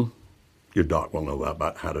short term, your doc will know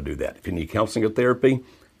about how to do that. If you need counseling or therapy,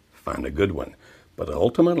 find a good one. But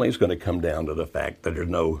ultimately, it's going to come down to the fact that there's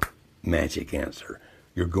no magic answer.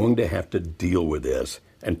 You're going to have to deal with this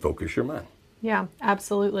and focus your mind. Yeah,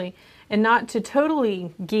 absolutely. And not to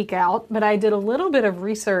totally geek out, but I did a little bit of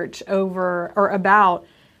research about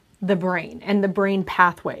the brain and the brain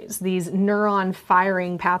pathways, these neuron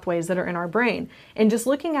firing pathways that are in our brain. And just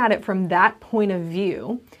looking at it from that point of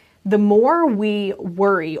view, the more we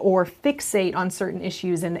worry or fixate on certain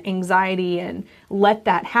issues and anxiety and let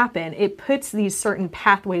that happen, it puts these certain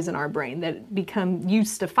pathways in our brain that become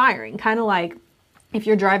used to firing. Kind of like if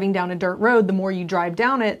you're driving down a dirt road, the more you drive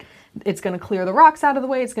down it, it's going to clear the rocks out of the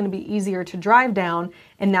way. It's going to be easier to drive down,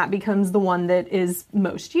 and that becomes the one that is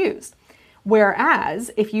most used. Whereas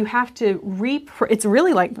if you have to it's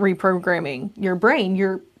really like reprogramming your brain.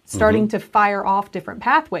 You're starting to fire off different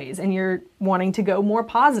pathways, and you're wanting to go more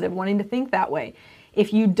positive, wanting to think that way.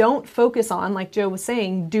 If you don't focus on, like Joe was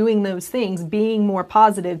saying, doing those things, being more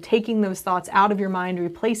positive, taking those thoughts out of your mind,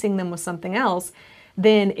 replacing them with something else,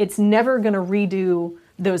 then it's never going to redo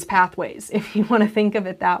those pathways, if you want to think of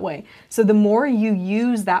it that way. So the more you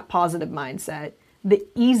use that positive mindset, the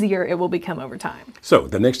easier it will become over time. So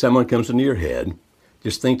the next time one comes into your head,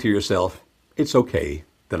 just think to yourself, it's okay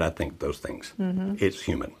that I think those things. It's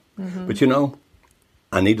human. But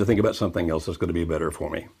I need to think about something else that's going to be better for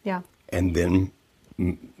me. Yeah. And then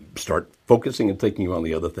start focusing and thinking on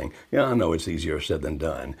the other thing. Yeah, I know it's easier said than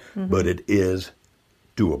done, but it is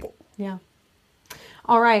doable. Yeah.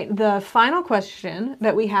 All right. The final question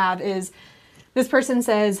that we have is, this person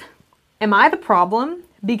says, am I the problem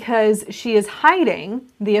because she is hiding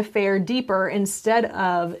the affair deeper instead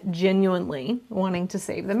of genuinely wanting to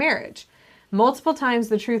save the marriage? Multiple times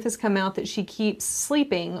the truth has come out that she keeps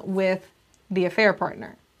sleeping with the affair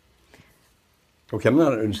partner. Okay, I'm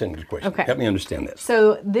not understanding the question. Okay. Help me understand this.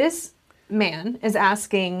 So this man is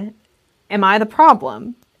asking, am I the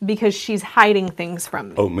problem because she's hiding things from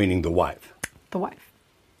me? Oh, meaning the wife. The wife.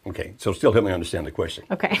 Okay, so still help me understand the question.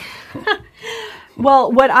 Okay.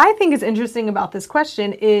 Well, what I think is interesting about this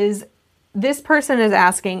question is this person is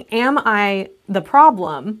asking, am I the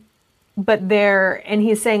problem? And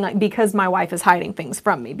he's saying, like, because my wife is hiding things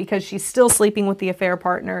from me, because she's still sleeping with the affair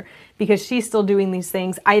partner, because she's still doing these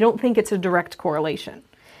things. I don't think it's a direct correlation.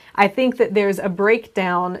 I think that there's a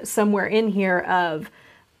breakdown somewhere in here of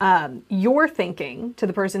you're thinking, to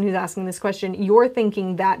the person who's asking this question, you're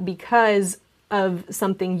thinking that because of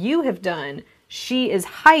something you have done, she is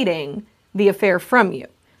hiding the affair from you,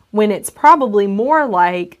 when it's probably more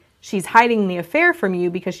like she's hiding the affair from you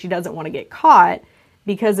because she doesn't want to get caught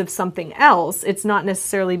because of something else. It's not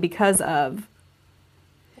necessarily because of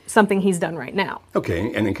something he's done right now.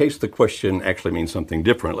 Okay, and in case the question actually means something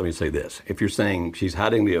different, let me say this. If you're saying she's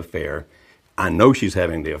hiding the affair, I know she's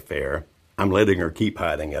having the affair, I'm letting her keep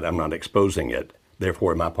hiding it, I'm not exposing it,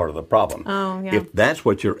 therefore am I part of the problem? Oh, yeah. If that's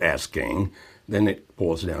what you're asking, then it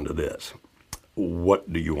boils down to this.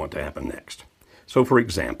 What do you want to happen next? So, for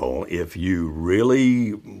example, if you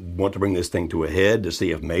really want to bring this thing to a head to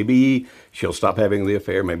see if maybe she'll stop having the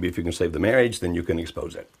affair, maybe if you can save the marriage, then you can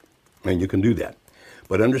expose it. And you can do that.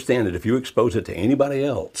 But understand that if you expose it to anybody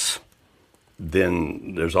else,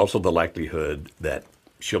 then there's also the likelihood that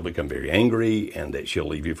she'll become very angry and that she'll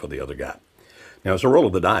leave you for the other guy. Now, it's a roll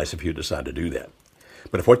of the dice if you decide to do that.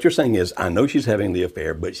 But if what you're saying is, I know she's having the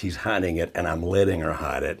affair, but she's hiding it and I'm letting her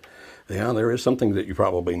hide it, yeah, there is something that you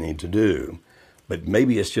probably need to do. But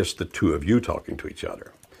maybe it's just the two of you talking to each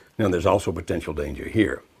other. Now, there's also potential danger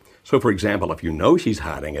here. So, for example, if you know she's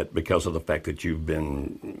hiding it because of the fact that you've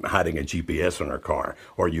been hiding a GPS in her car,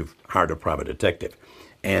 or you've hired a private detective,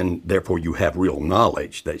 and therefore you have real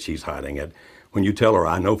knowledge that she's hiding it, when you tell her,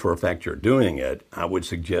 I know for a fact you're doing it, I would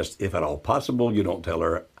suggest, if at all possible, you don't tell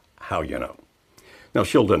her how you know. Now,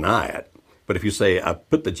 she'll deny it. But if you say, I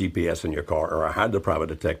put the GPS in your car, or I hired the private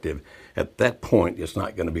detective, at that point, it's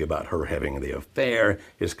not going to be about her having the affair.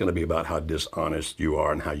 It's going to be about how dishonest you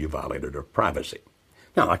are and how you violated her privacy.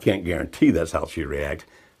 Now, I can't guarantee that's how she reacts.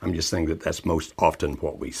 I'm just saying that that's most often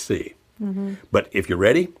what we see. But if you're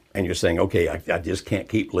ready and you're saying, okay, I just can't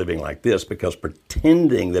keep living like this because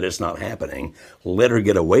pretending that it's not happening, let her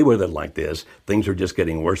get away with it like this, things are just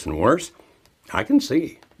getting worse and worse, I can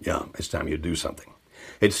see, yeah, it's time you do something.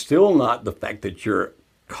 It's still not the fact that you're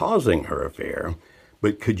causing her affair,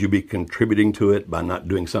 but could you be contributing to it by not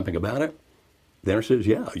doing something about it? The answer is,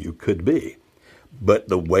 yeah, you could be. But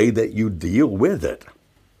the way that you deal with it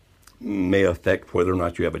may affect whether or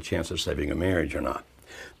not you have a chance of saving a marriage or not.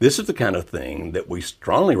 This is the kind of thing that we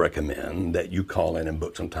strongly recommend that you call in and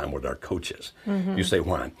book some time with our coaches. You say,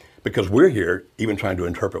 why? Because we're here even trying to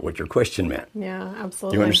interpret what your question meant. Yeah,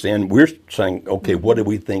 absolutely. You understand? We're saying, okay, what do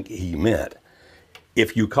we think he meant?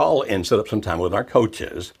 If you call and set up some time with our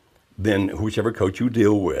coaches, then whichever coach you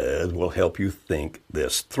deal with will help you think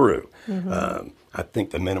this through. I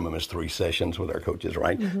think the minimum is 3 sessions with our coaches,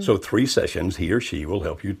 right? So 3 sessions, he or she will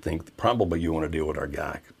help you think, probably you want to deal with our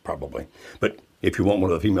guy, probably. But if you want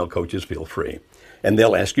one of the female coaches, feel free. And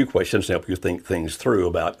they'll ask you questions to help you think things through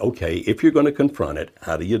about, okay, if you're going to confront it,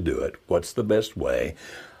 how do you do it? What's the best way?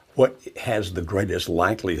 What has the greatest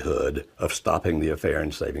likelihood of stopping the affair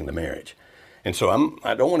and saving the marriage? And so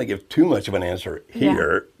I don't want to give too much of an answer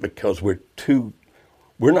here because we're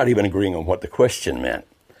not even agreeing on what the question meant.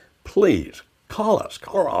 Please call us,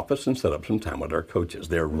 call our office and set up some time with our coaches.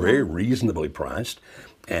 They're very reasonably priced,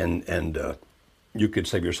 and you could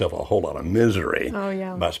save yourself a whole lot of misery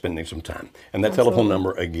by spending some time. And that telephone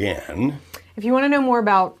number again. If you want to know more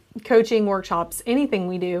about coaching, workshops, anything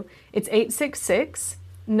we do, it's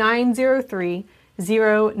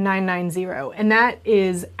 866-903-0990. And that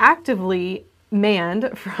is actively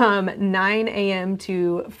manned from 9 a.m.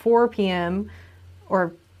 to 4 p.m.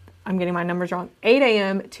 or I'm getting my numbers wrong, 8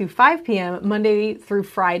 a.m. to 5 p.m. Monday through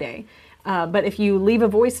Friday. But if you leave a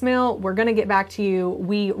voicemail, we're going to get back to you.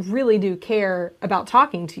 We really do care about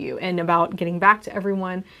talking to you and about getting back to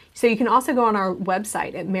everyone. So you can also go on our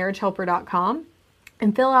website at marriagehelper.com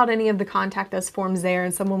and fill out any of the contact us forms there,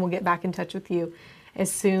 and someone will get back in touch with you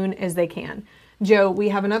as soon as they can. Joe, we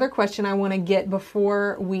have another question I want to get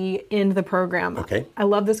before we end the program. Okay. I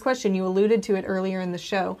love this question. You alluded to it earlier in the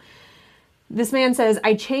show. This man says,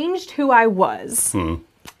 I changed who I was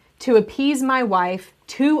to appease my wife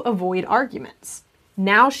to avoid arguments.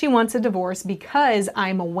 Now she wants a divorce because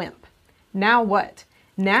I'm a wimp. Now what?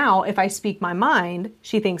 Now, if I speak my mind,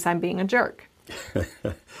 she thinks I'm being a jerk.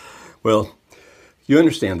 Well, you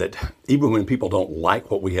understand that even when people don't like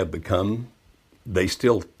what we have become, they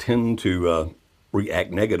still tend to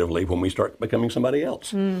react negatively when we start becoming somebody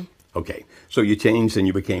else. Okay, so you changed and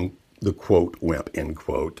you became the quote wimp, end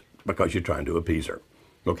quote, because you're trying to appease her.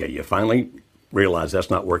 Okay, you finally realize that's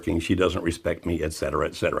not working, she doesn't respect me, etc.,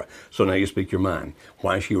 etc. So now you speak your mind.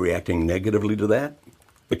 Why is she reacting negatively to that?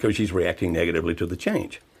 Because she's reacting negatively to the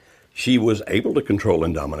change. She was able to control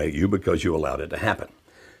and dominate you because you allowed it to happen.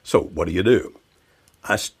 So what do?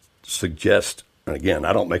 I suggest, and again,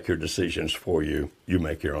 I don't make your decisions for you, you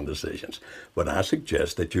make your own decisions. But I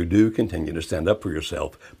suggest that you do continue to stand up for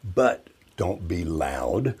yourself, but don't be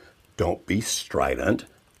loud, don't be strident,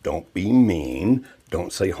 don't be mean,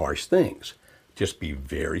 don't say harsh things. Just be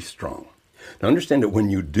very strong. Now understand that when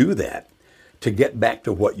you do that, to get back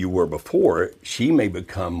to what you were before, she may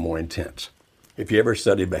become more intense. If you ever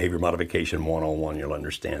studied behavior modification 101, you'll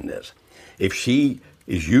understand this. If she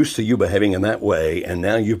is used to you behaving in that way, and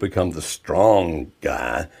now you've become the strong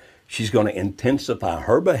guy, she's going to intensify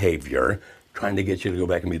her behavior, trying to get you to go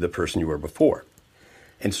back and be the person you were before.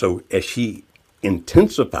 And so as she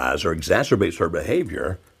intensifies or exacerbates her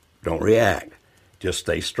behavior, don't react. Just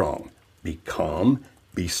stay strong. Be calm,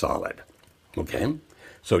 be solid. Okay?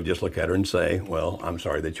 So just look at her and say, well, I'm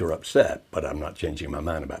sorry that you're upset, but I'm not changing my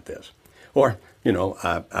mind about this. Or,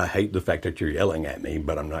 I hate the fact that you're yelling at me,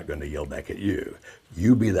 but I'm not going to yell back at you.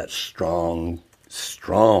 You be that strong,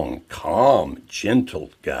 calm,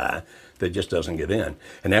 gentle guy that just doesn't give in.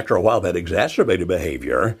 And after a while, that exacerbated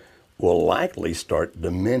behavior will likely start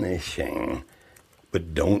diminishing.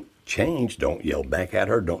 But don't change, don't yell back at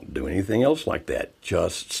her, don't do anything else like that.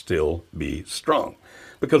 Just still be strong.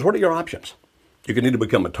 Because what are your options? You can either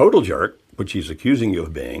become a total jerk, which he's accusing you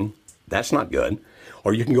of being. That's not good.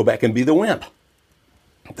 Or you can go back and be the wimp.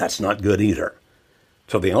 That's not good either.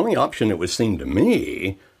 So the only option, it would seem to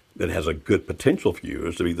me, that has a good potential for you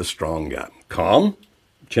is to be the strong guy. Calm,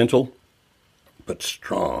 gentle, but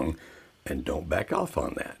strong, and don't back off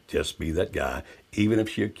on that. Just be that guy, even if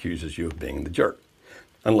she accuses you of being the jerk.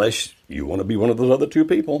 Unless you want to be one of those other two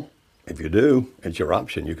people. If you do, it's your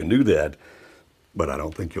option. You can do that. But I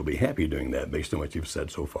don't think you'll be happy doing that based on what you've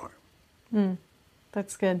said so far.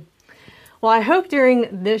 That's good. Well, I hope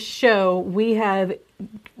during this show we have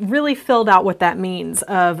really filled out what that means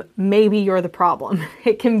of maybe you're the problem.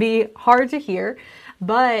 It can be hard to hear,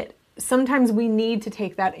 but sometimes we need to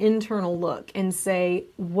take that internal look and say,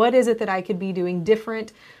 what is it that I could be doing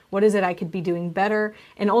different? What is it I could be doing better?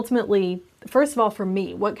 And ultimately, first of all, for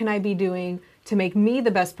me, what can I be doing to make me the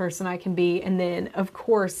best person I can be? And then, of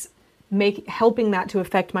course, helping that to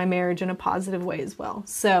affect my marriage in a positive way as well.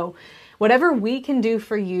 So whatever we can do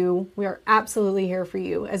for you, we are absolutely here for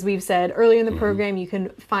you. As we've said earlier in the program, you can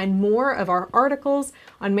find more of our articles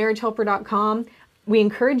on marriagehelper.com. We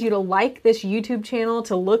encourage you to like this YouTube channel,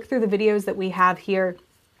 to look through the videos that we have here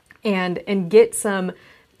and get some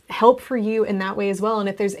help for you in that way as well. And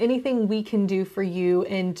if there's anything we can do for you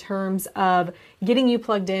in terms of getting you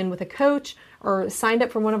plugged in with a coach or signed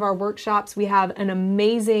up for one of our workshops, we have an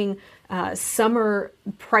amazing summer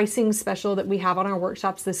pricing special that we have on our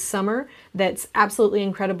workshops this summer that's absolutely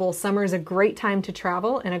incredible. Summer is a great time to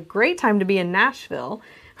travel and a great time to be in Nashville,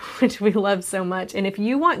 which we love so much. And if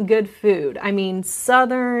you want good food, I mean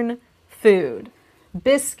Southern food,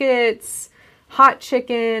 biscuits, hot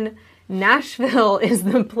chicken, Nashville is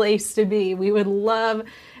the place to be. We would love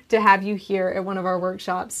to have you here at one of our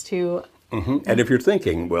workshops to And if you're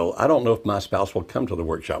thinking, well, I don't know if my spouse will come to the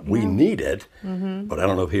workshop. We need it, but I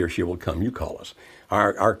don't know if he or she will come. You call us.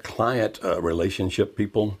 Our client relationship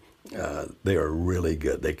people, they are really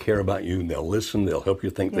good. They care about you. They'll listen. They'll help you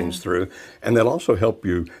think things through. And they'll also help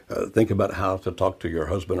you think about how to talk to your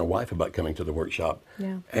husband or wife about coming to the workshop.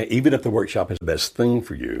 Even if the workshop is the best thing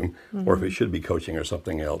for you, or if it should be coaching or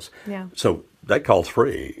something else. So that call's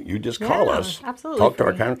free. You just call us, talk to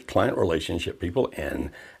our client relationship people,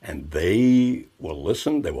 and they will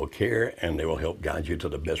listen, they will care, and they will help guide you to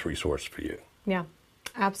the best resource for you. Yeah.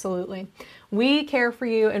 Absolutely. We care for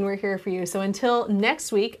you and we're here for you. So until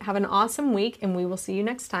next week, have an awesome week and we will see you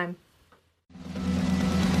next time.